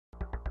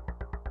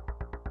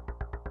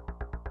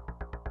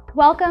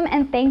Welcome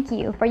and thank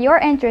you for your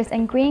interest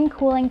in green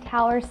cooling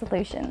tower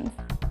solutions.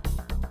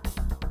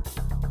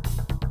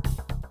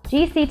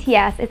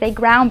 GCTS is a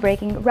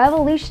groundbreaking,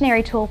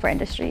 revolutionary tool for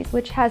industries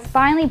which has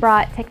finally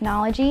brought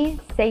technology,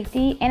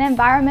 safety, and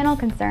environmental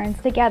concerns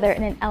together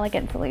in an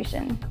elegant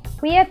solution.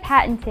 We have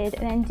patented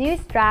an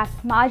induced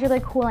draft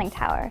modular cooling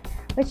tower,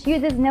 which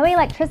uses no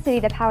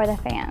electricity to power the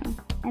fan.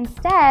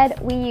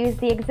 Instead, we use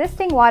the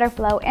existing water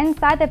flow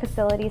inside the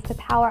facilities to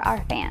power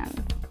our fans.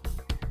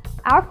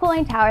 Our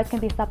cooling towers can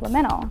be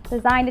supplemental,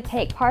 designed to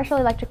take partial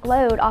electric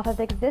load off of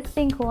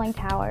existing cooling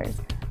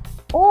towers,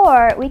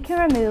 or we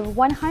can remove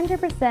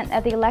 100%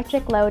 of the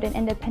electric load in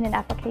independent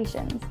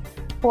applications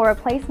for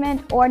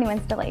replacement or new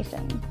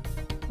installation.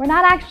 We're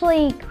not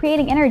actually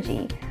creating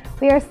energy.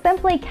 We are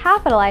simply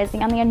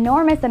capitalizing on the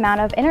enormous amount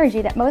of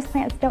energy that most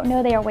plants don't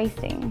know they are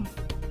wasting.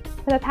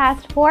 For the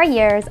past 4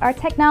 years, our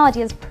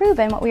technology has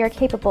proven what we are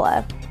capable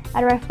of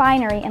at a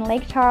refinery in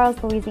Lake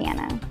Charles,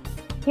 Louisiana.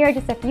 Here are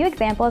just a few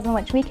examples in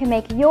which we can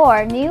make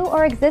your new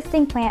or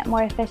existing plant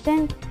more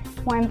efficient,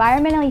 more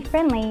environmentally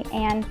friendly,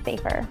 and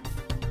safer.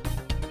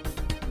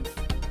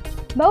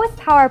 Most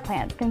power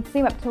plants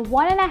consume up to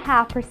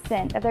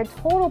 1.5% of their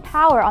total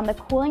power on the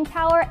cooling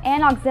tower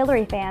and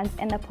auxiliary fans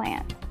in the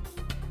plant.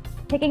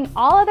 Taking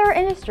all other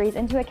industries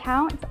into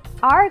account,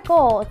 our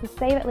goal is to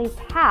save at least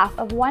half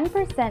of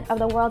 1% of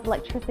the world's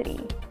electricity,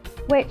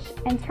 which,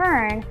 in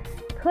turn,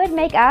 could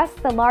make us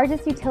the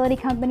largest utility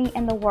company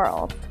in the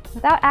world,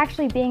 without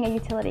actually being a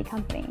utility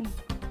company.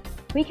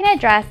 We can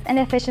address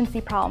inefficiency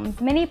problems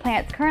many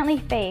plants currently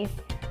face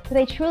with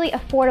a truly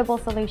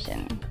affordable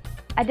solution.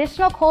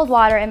 Additional cold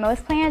water in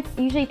most plants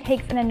usually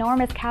takes an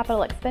enormous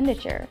capital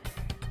expenditure,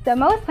 so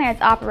most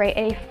plants operate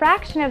at a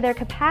fraction of their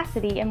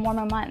capacity in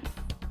warmer months.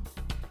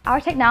 Our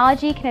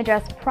technology can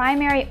address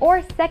primary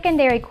or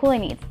secondary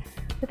cooling needs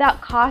without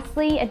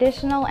costly,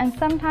 additional, and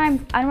sometimes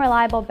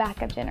unreliable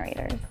backup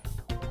generators.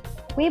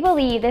 We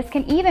believe this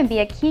can even be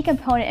a key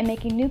component in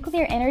making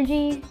nuclear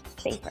energy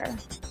safer.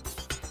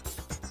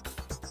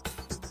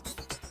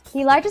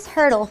 The largest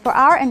hurdle for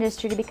our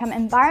industry to become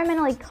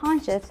environmentally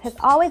conscious has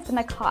always been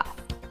the cost.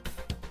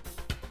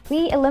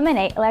 We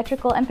eliminate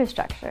electrical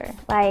infrastructure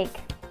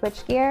like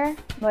switchgear,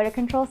 motor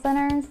control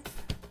centers,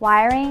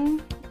 wiring,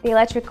 the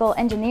electrical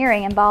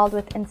engineering involved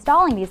with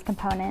installing these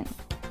components,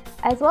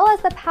 as well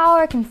as the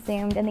power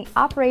consumed in the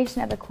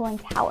operation of the cooling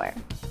tower.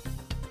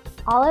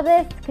 All of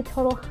this could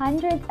total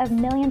hundreds of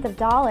millions of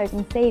dollars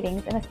in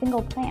savings in a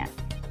single plant.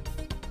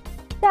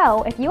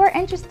 So, if you are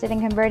interested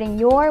in converting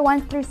your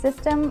once-through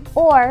system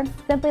or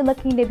simply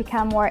looking to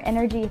become more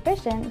energy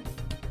efficient,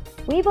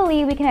 we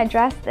believe we can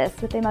address this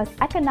with the most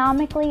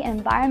economically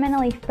and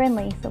environmentally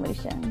friendly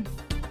solution.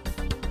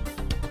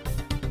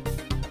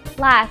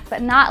 Last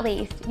but not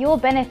least, you will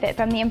benefit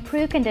from the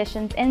improved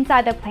conditions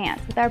inside the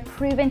plants with our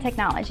proven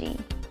technology.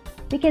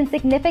 We can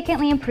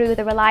significantly improve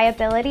the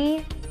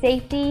reliability,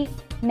 safety,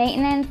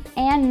 maintenance,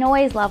 and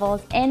noise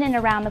levels in and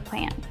around the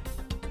plant.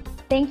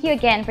 Thank you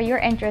again for your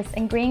interest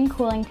in green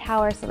cooling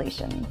tower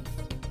solutions.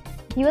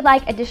 If you would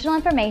like additional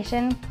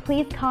information,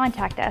 please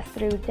contact us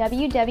through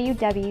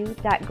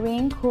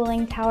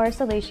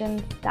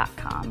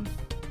www.greencoolingtowersolutions.com.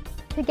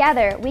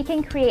 Together, we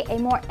can create a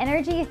more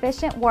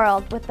energy-efficient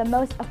world with the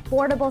most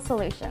affordable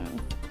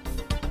solutions.